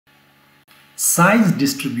size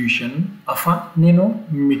distribution of a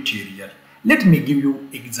nanomaterial. Let me give you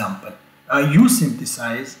example. You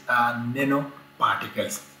synthesize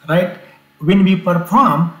nanoparticles, right? When we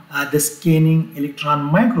perform the scanning electron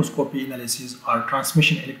microscopy analysis or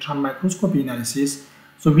transmission electron microscopy analysis,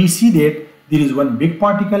 so we see that there is one big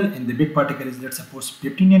particle, and the big particle is, let's suppose,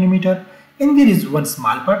 50 nanometer, and there is one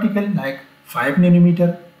small particle like 5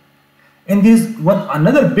 nanometer, and there is one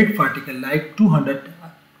another big particle like 200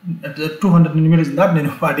 nanometer is not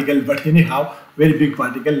nanoparticle, but anyhow very big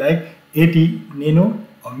particle like 80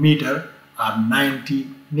 nanometer or 90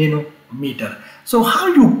 nanometer. So how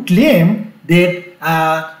you claim that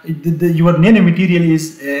your nanomaterial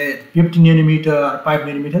is 50 nanometer or 5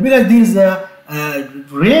 nanometer, because there is a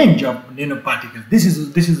range of nanoparticles. This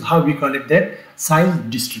is how we call it, that size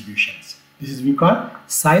distributions. This is we call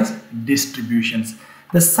size distributions.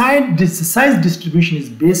 The size distribution is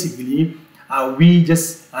basically we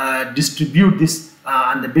just distribute this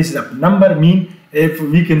on the basis of number. Mean, if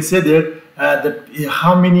we can say that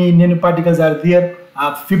how many nanoparticles are there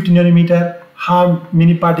of 50 nanometer, how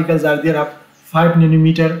many particles are there of 5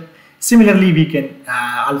 nanometer. Similarly, we can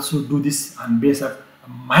also do this on base of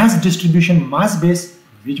mass distribution, mass base,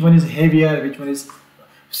 which one is heavier, which one is.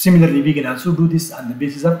 Similarly, we can also do this on the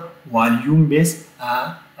basis of volume based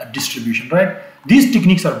distribution, right? These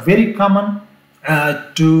techniques are very common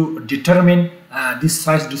to determine this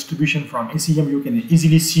size distribution from SEM. You can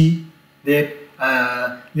easily see that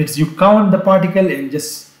let's you count the particle, and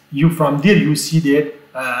just from there you see that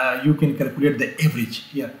you can calculate the average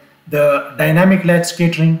here. The dynamic light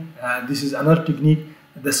scattering, this is another technique.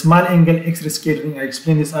 The small angle X-ray scattering, I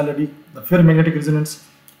explained this already. The ferromagnetic resonance,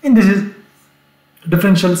 and this is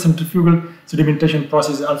differential centrifugal sedimentation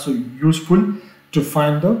process is also useful to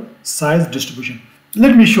find the size distribution.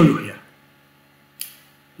 Let me show you here.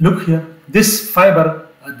 Look here, this fiber,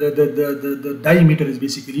 the diameter is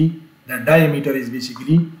basically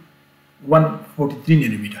 143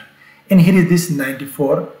 nanometer, and here is this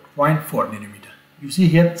 94.4 nanometer. You see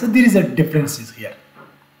here, so there is a differences here,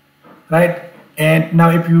 right? And now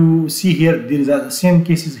if you see here, there is the same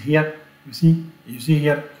cases here. You see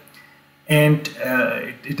here, and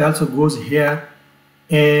it also goes here.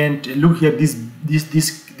 And look here,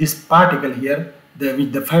 this particle here,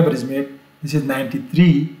 with the fiber is made. This is 39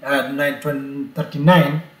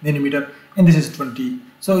 nanometer, and this is 20.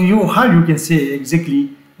 So how you can say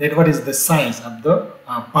exactly that what is the size of the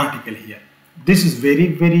particle here. This is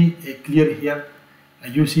very clear here.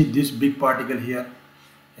 You see this big particle here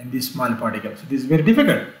and this small particle. So this is very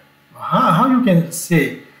difficult. How you can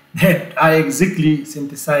say that I exactly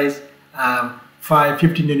synthesize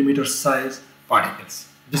 50 nanometer size particles?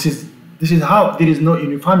 This is how there is no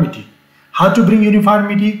uniformity. How to bring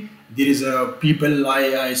uniformity? There is people,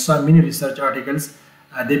 I saw many research articles,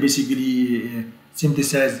 they basically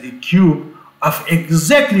synthesize a cube of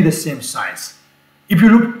exactly the same size. If you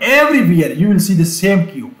look everywhere, you will see the same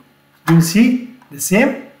cube. You will see the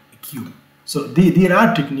same cube. So there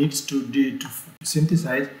are techniques to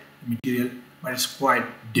synthesize material, but it's quite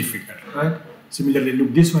difficult, right? Similarly,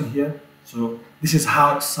 look this one here. So this is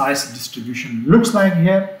how size distribution looks like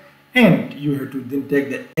here, and you have to then take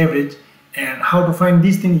the average. And how to find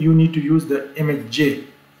these things? You need to use the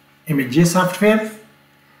MHJ software,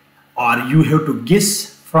 or you have to guess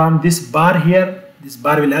from this bar here. This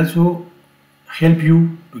bar will also help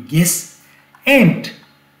you to guess, and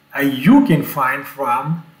you can find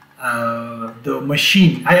from the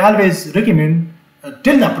machine. I always recommend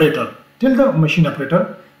tell the machine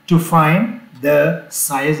operator to find the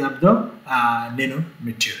size of the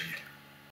nanomaterial.